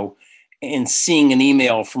radio, and seeing an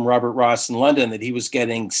email from Robert Ross in London that he was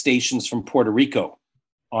getting stations from Puerto Rico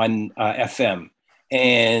on FM,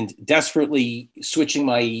 and desperately switching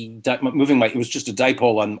it was just a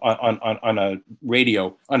dipole on a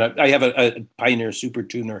radio. I have a Pioneer Super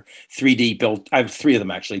Tuner 3D built. I have three of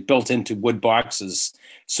them actually built into wood boxes,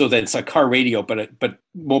 so that it's a car radio, but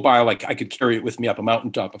mobile. Like I could carry it with me up a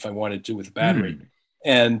mountaintop if I wanted to with a battery,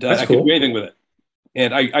 and I could do anything with it.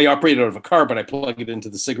 And I operate it out of a car, but I plug it into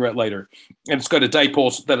the cigarette lighter, and it's got a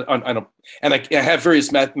dipole that and I have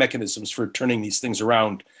various mechanisms for turning these things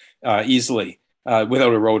around easily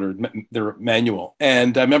without a rotor. They're manual.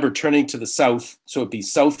 And I remember turning to the south, so it'd be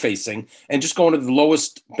south facing, and just going to the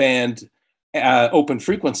lowest band open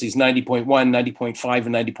frequencies, 90.1, 90.5,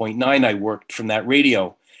 and 90.9. I worked from that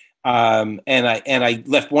radio. And I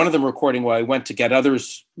left one of them recording while I went to get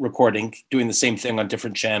others recording, doing the same thing on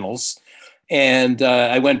different channels. And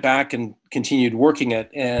I went back and continued working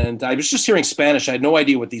it. And I was just hearing Spanish. I had no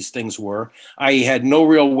idea what these things were. I had no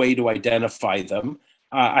real way to identify them.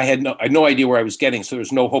 I had no idea where I was getting. So there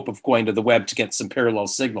was no hope of going to the web to get some parallel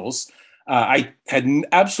signals. I had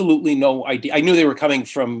absolutely no idea. I knew they were coming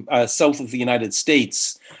from south of the United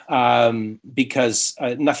States because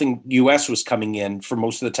nothing US was coming in for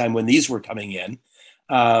most of the time when these were coming in.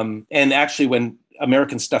 And actually when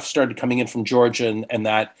American stuff started coming in from Georgia and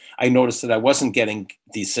that, I noticed that I wasn't getting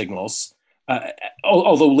these signals.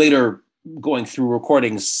 Although later going through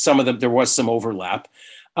recordings, some of them, there was some overlap.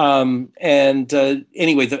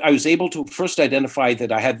 Anyway, I was able to first identify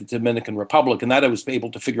that I had the Dominican Republic, and that I was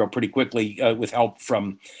able to figure out pretty quickly with help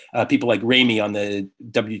from people like Ramy on the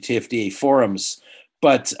WTFDA forums.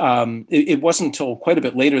 But it wasn't until quite a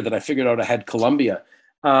bit later that I figured out I had Colombia.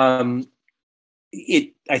 I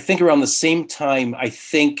think around the same time, I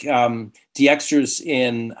think DX'ers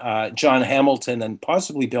in John Hamilton and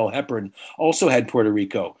possibly Bill Hepburn also had Puerto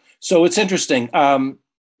Rico. So it's interesting.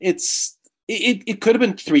 It could have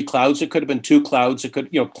been 3 clouds. It could have been 2 clouds. It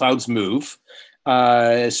could, clouds move.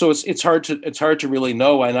 So it's hard to really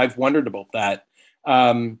know. And I've wondered about that.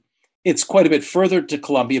 It's quite a bit further to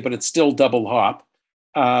Colombia, but it's still double hop.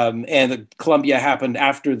 And Colombia happened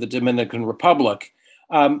after the Dominican Republic.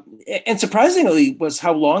 And surprisingly was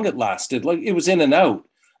how long it lasted. Like it was in and out.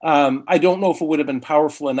 I don't know if it would have been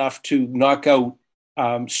powerful enough to knock out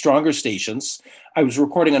stronger stations. I was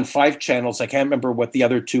recording on 5 channels. I can't remember what the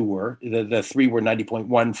other 2 were. The 3 were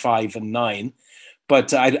 90.1, 5, and 9.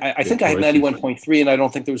 But I think I had 91.3, and I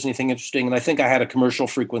don't think there was anything interesting. And I think I had a commercial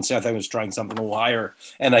frequency. I think I was trying something a little higher.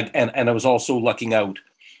 And I was also not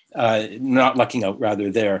lucking out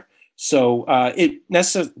rather there. So it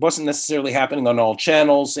wasn't necessarily happening on all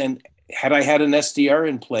channels. And had I had an SDR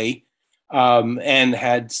in play and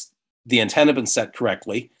had the antenna been set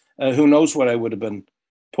correctly, who knows what I would have been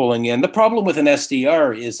pulling in. The problem with an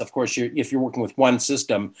SDR is, of course, if you're working with one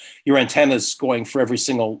system, your antenna's going for every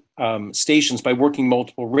single stations. By working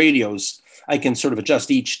multiple radios, I can sort of adjust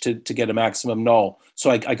each to get a maximum null.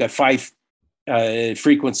 So I got 5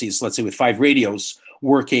 frequencies, let's say with 5 radios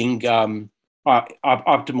working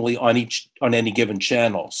optimally on any given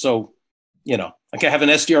channel. So, I can have an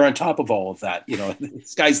SDR on top of all of that. The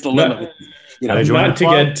sky's the limit. Not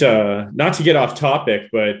to get off topic,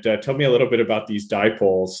 but tell me a little bit about these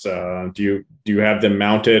dipoles. Do you have them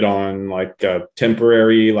mounted on like a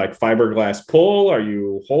temporary like fiberglass pole? Are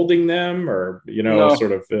you holding them, or No.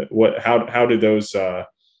 sort of what? How do those? How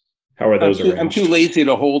are those arranged? I'm too lazy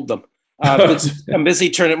to hold them. I'm busy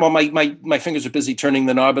turning. Well, my fingers are busy turning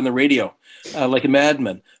the knob on the radio, like a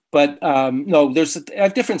madman. But no, I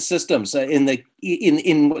have different systems in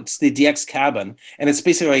what's the DX cabin, and it's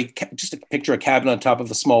basically just a picture of a cabin on top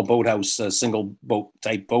of a small boathouse, a single boat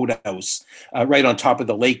type boathouse, right on top of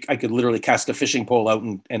the lake. I could literally cast a fishing pole out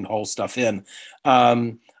and haul stuff in.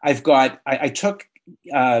 I took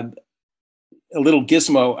a little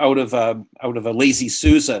gizmo out of a Lazy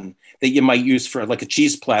Susan that you might use for like a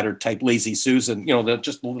cheese platter type Lazy Susan,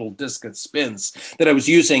 just a little disc that spins, that I was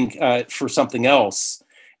using for something else.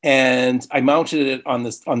 And I mounted it on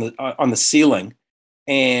the ceiling,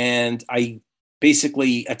 and I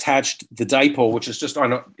basically attached the dipole, which is just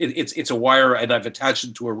on it's a wire, and I've attached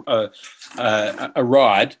it to a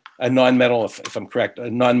rod, a non-metal, if I'm correct, a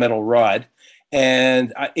non-metal rod,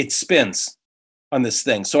 and it spins on this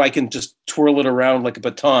thing. So I can just twirl it around like a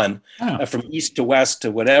baton from east to west to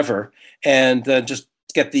whatever, and just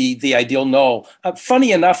get the ideal null.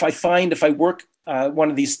 Funny enough, I find if I work one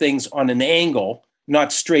of these things on an angle,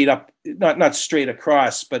 not straight up, not straight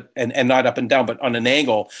across, but and not up and down, but on an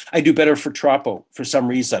angle, I do better for tropo for some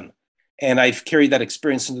reason. And I've carried that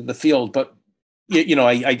experience into the field, but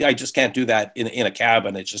I just can't do that in a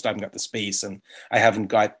cabin. It's just I haven't got the space, and I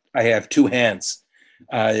have two hands.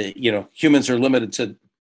 Humans are limited to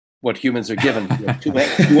what humans are given. Two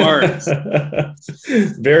arms.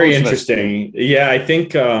 Very interesting. Yeah, I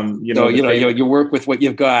think you work with what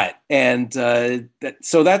you've got, and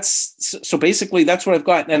basically that's what I've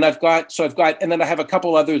got. And and then I have a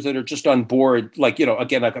couple others that are just on board. Like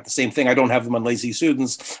again, I've got the same thing. I don't have them on Lazy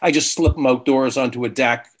Susans. I just slip them outdoors onto a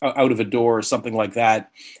deck, out of a door or something like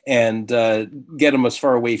that, and get them as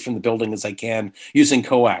far away from the building as I can using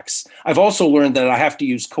coax. I've also learned that I have to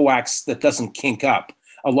use coax that doesn't kink up.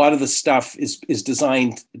 A lot of the stuff is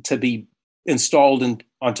designed to be installed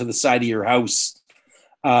onto the side of your house,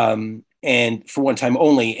 and for one time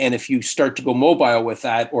only. And if you start to go mobile with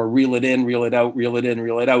that, or reel it in, reel it out, reel it in,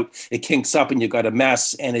 reel it out, it kinks up and you've got a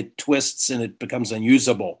mess, and it twists and it becomes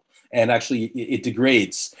unusable, and actually it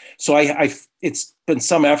degrades. So it's been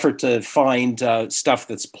some effort to find stuff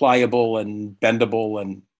that's pliable and bendable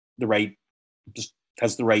and just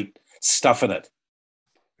has the right stuff in it.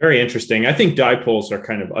 Very interesting. I think dipoles are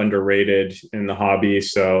kind of underrated in the hobby,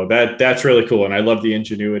 so that's really cool. And I love the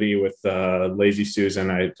ingenuity with Lazy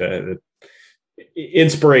Susan.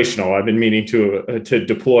 Inspirational. I've been meaning to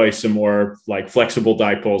deploy some more like flexible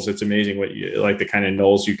dipoles. It's amazing what the kind of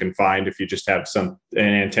nulls you can find if you just have an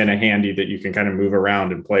antenna handy that you can kind of move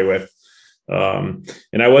around and play with.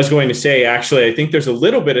 And I was going to say, actually, I think there's a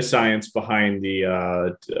little bit of science behind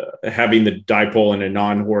the having the dipole in a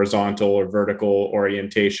non-horizontal or vertical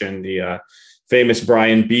orientation. The famous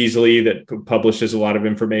Brian Beasley that publishes a lot of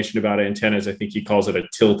information about antennas, I think he calls it a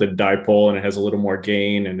tilted dipole, and it has a little more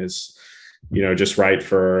gain and is, just right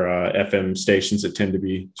for FM stations that tend to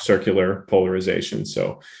be circular polarization.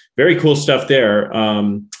 So very cool stuff there.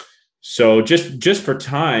 So just for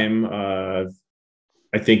time,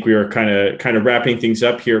 I think we were kind of wrapping things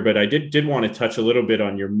up here, but I did want to touch a little bit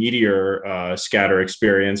on your meteor scatter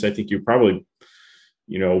experience. I think you probably,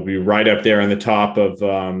 be right up there on the top of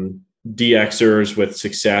DX'ers with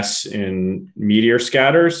success in meteor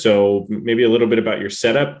scatters. So maybe a little bit about your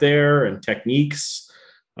setup there and techniques,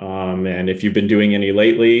 and if you've been doing any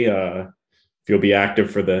lately, if you'll be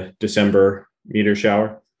active for the December meteor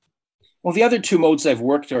shower. Well, the other two modes I've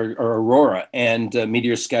worked are Aurora and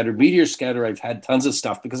Meteor Scatter. Meteor Scatter, I've had tons of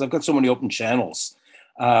stuff because I've got so many open channels.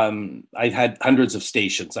 I've had hundreds of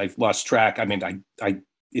stations. I've lost track. I mean,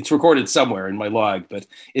 it's recorded somewhere in my log, but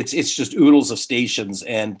it's just oodles of stations,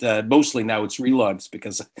 and mostly now it's relogs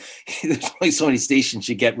because there's only so many stations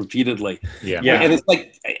you get repeatedly. Yeah. And it's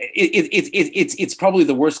like it's probably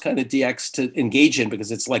the worst kind of DX to engage in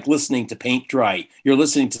because it's like listening to paint dry. You're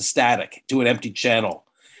listening to static to an empty channel.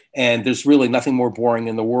 And there's really nothing more boring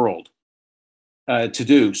in the world to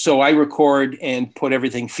do. So I record and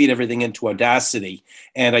feed everything into Audacity,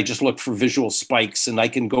 and I just look for visual spikes, and I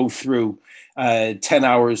can go through 10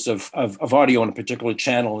 hours of audio on a particular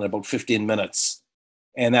channel in about 15 minutes.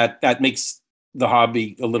 And that makes the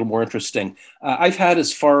hobby a little more interesting. I've had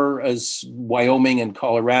as far as Wyoming and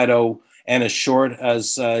Colorado, and as short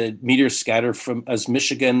as meteor scatter as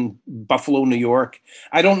Michigan, Buffalo, New York.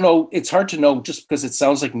 I don't know. It's hard to know just because it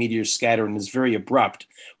sounds like meteor scatter and is very abrupt,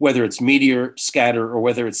 whether it's meteor scatter or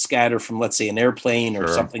whether it's scatter from, let's say, an airplane or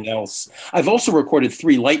something else. I've also recorded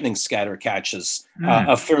 3 lightning scatter catches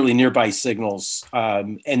of fairly nearby signals.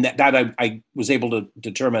 And that I was able to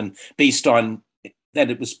determine based on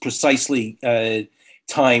that it was precisely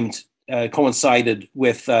timed, coincided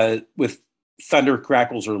with thunder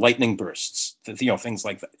crackles or lightning bursts, things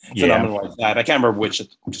like that, phenomena like that. I can't remember which,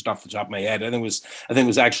 just off the top of my head. I think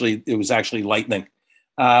it was actually lightning,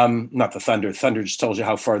 not the thunder. Thunder just tells you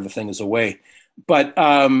how far the thing is away. But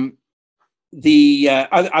the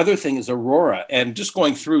other thing is Aurora, and just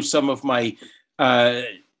going through some of my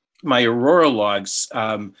my Aurora logs.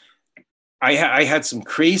 I had some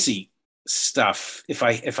crazy stuff. If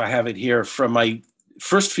I have it here from my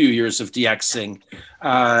first few years of DXing,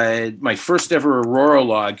 my first ever Aurora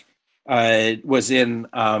log was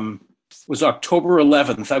October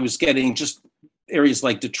 11th. I was getting just areas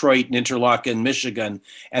like Detroit and Interlochen, Michigan,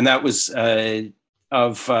 and that was the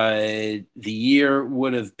year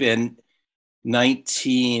would have been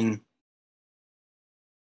 19.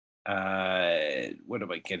 What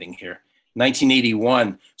am I getting here?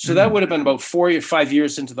 1981. So that would have been about 4 or 5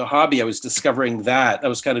 years into the hobby. I was discovering that. That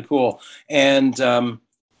was kind of cool. And,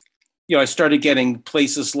 I started getting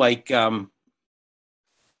places like I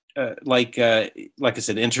said,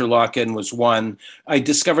 Interlochen was one. I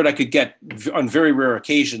discovered I could get, on very rare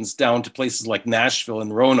occasions, down to places like Nashville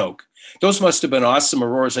and Roanoke. Those must have been awesome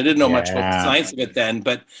auroras. I didn't know much about the science of it then,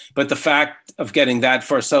 but the fact of getting that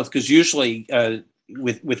far south, because usually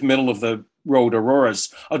with middle of the road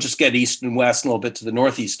auroras, I'll just get east and west and a little bit to the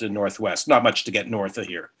northeast and northwest, not much to get north of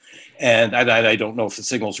here. And I don't know if the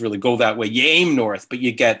signals really go that way. You aim north, but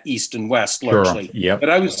you get east and west largely. Sure. Yep. But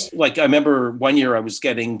I remember one year I was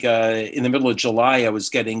getting, in the middle of July, I was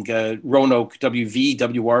getting Roanoke WV,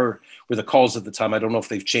 WR were the calls at the time. I don't know if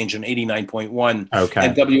they've changed in 89.1. Okay.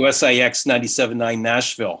 And WSIX 97.9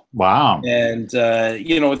 Nashville. Wow. And,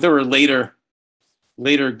 there were later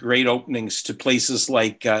great openings to places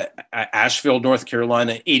like Asheville, North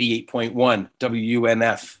Carolina, 88.1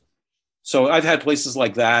 WUNF. So I've had places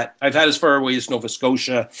like that. I've had as far away as Nova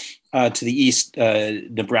Scotia to the east,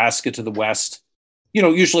 Nebraska to the west,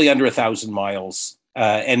 usually under 1,000 miles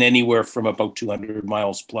and anywhere from about 200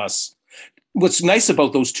 miles plus. What's nice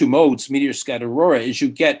about those two modes, meteor scout aurora, is you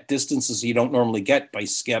get distances you don't normally get by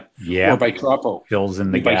skip or by tropo. Fills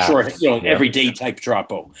in the by gaps. short, everyday type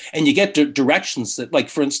tropo. And you get directions that, like,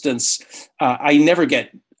 for instance, I never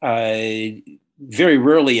get, very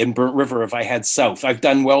rarely in Burnt River if I head south. I've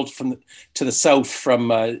done well to the south from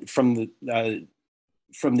the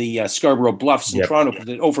Scarborough Bluffs in Toronto, because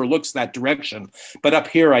it overlooks that direction. But up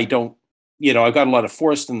here, I don't. I've got a lot of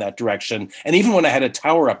forest in that direction. And even when I had a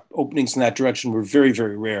tower up, openings in that direction were very,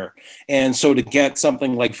 very rare. And so to get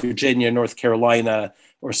something like Virginia, North Carolina,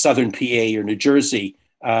 or Southern PA or New Jersey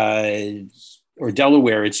or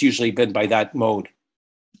Delaware, it's usually been by that mode.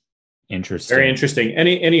 Interesting. Very interesting.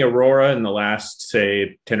 Any aurora in the last,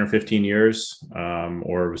 say, 10 or 15 years,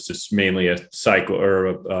 or was this mainly a cycle,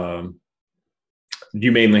 or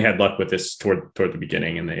you mainly had luck with this toward the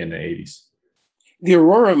beginning in the 80s? The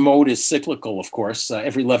aurora mode is cyclical, of course.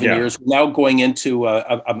 Every 11 years, we're now going into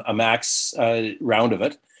a max round of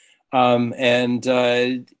it,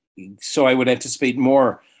 so I would anticipate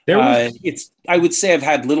more. I would say I've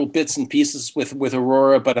had little bits and pieces with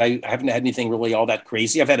aurora, but I haven't had anything really all that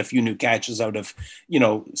crazy. I've had a few new catches out of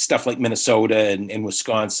stuff like Minnesota and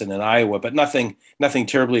Wisconsin and Iowa, but nothing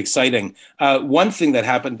terribly exciting. One thing that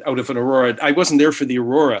happened out of an aurora, I wasn't there for the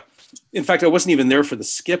aurora. In fact, I wasn't even there for the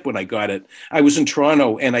skip when I got it. I was in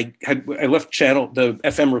Toronto, and I left the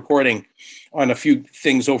FM recording on a few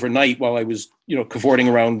things overnight while I was, cavorting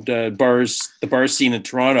around the bar scene in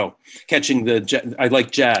Toronto, catching I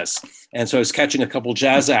like jazz. And so I was catching a couple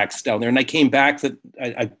jazz acts down there, and I came back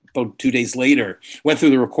about 2 days later, went through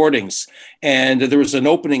the recordings, and there was an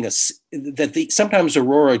opening sometimes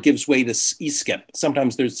aurora gives way to E-skip.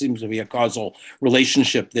 Sometimes there seems to be a causal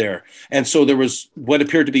relationship there. And so there was what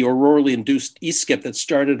appeared to be aurorally induced E-skip that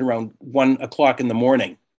started around 1 o'clock in the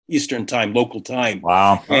morning, Eastern time, local time.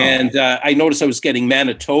 Wow. And I noticed I was getting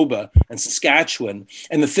Manitoba and Saskatchewan,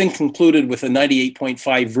 and the thing concluded with a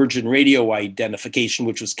 98.5 Virgin Radio identification,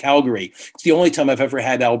 which was Calgary. It's the only time I've ever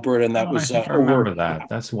had Alberta, and that was I remember that.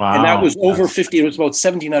 That's wow. And that was over 50. It was about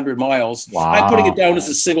 1,700 miles. Wow. I'm putting it down as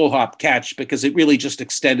a single hop catch because it really just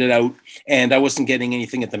extended out, and I wasn't getting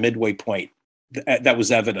anything at the midway point. That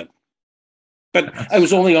was evident. But I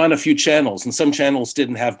was only on a few channels, and some channels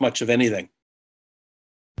didn't have much of anything.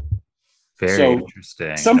 Very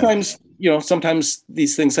interesting. Sometimes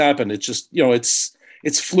these things happen. It's just,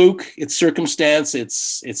 it's fluke, it's circumstance,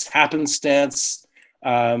 it's happenstance.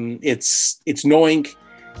 It's knowing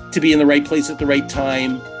to be in the right place at the right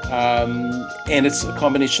time. And it's a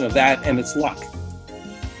combination of that and it's luck.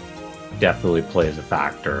 Definitely plays a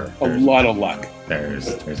factor. A lot of luck.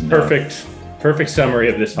 There's perfect summary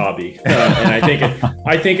of this hobby, and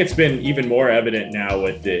I think it's been even more evident now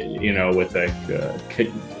with the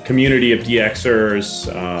community of DX'ers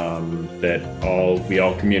that we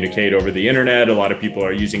all communicate over the internet. A lot of people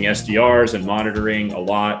are using SDRs and monitoring a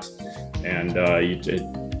lot, and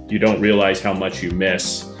you don't realize how much you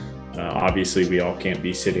miss. Obviously, we all can't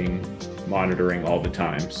be sitting monitoring all the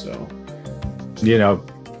time, so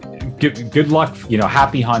good luck,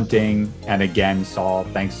 happy hunting. And again, Saul,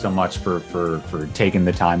 thanks so much for taking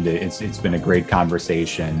the time it's been a great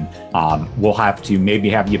conversation. We'll have to maybe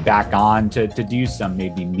have you back on to do some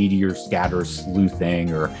maybe meteor scatter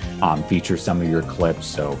sleuthing or feature some of your clips.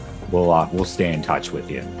 So we'll stay in touch with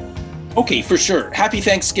you. Okay, for sure. Happy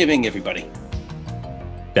Thanksgiving, everybody.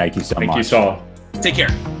 Thank you so much. Thank you, Saul. Take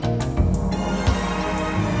care.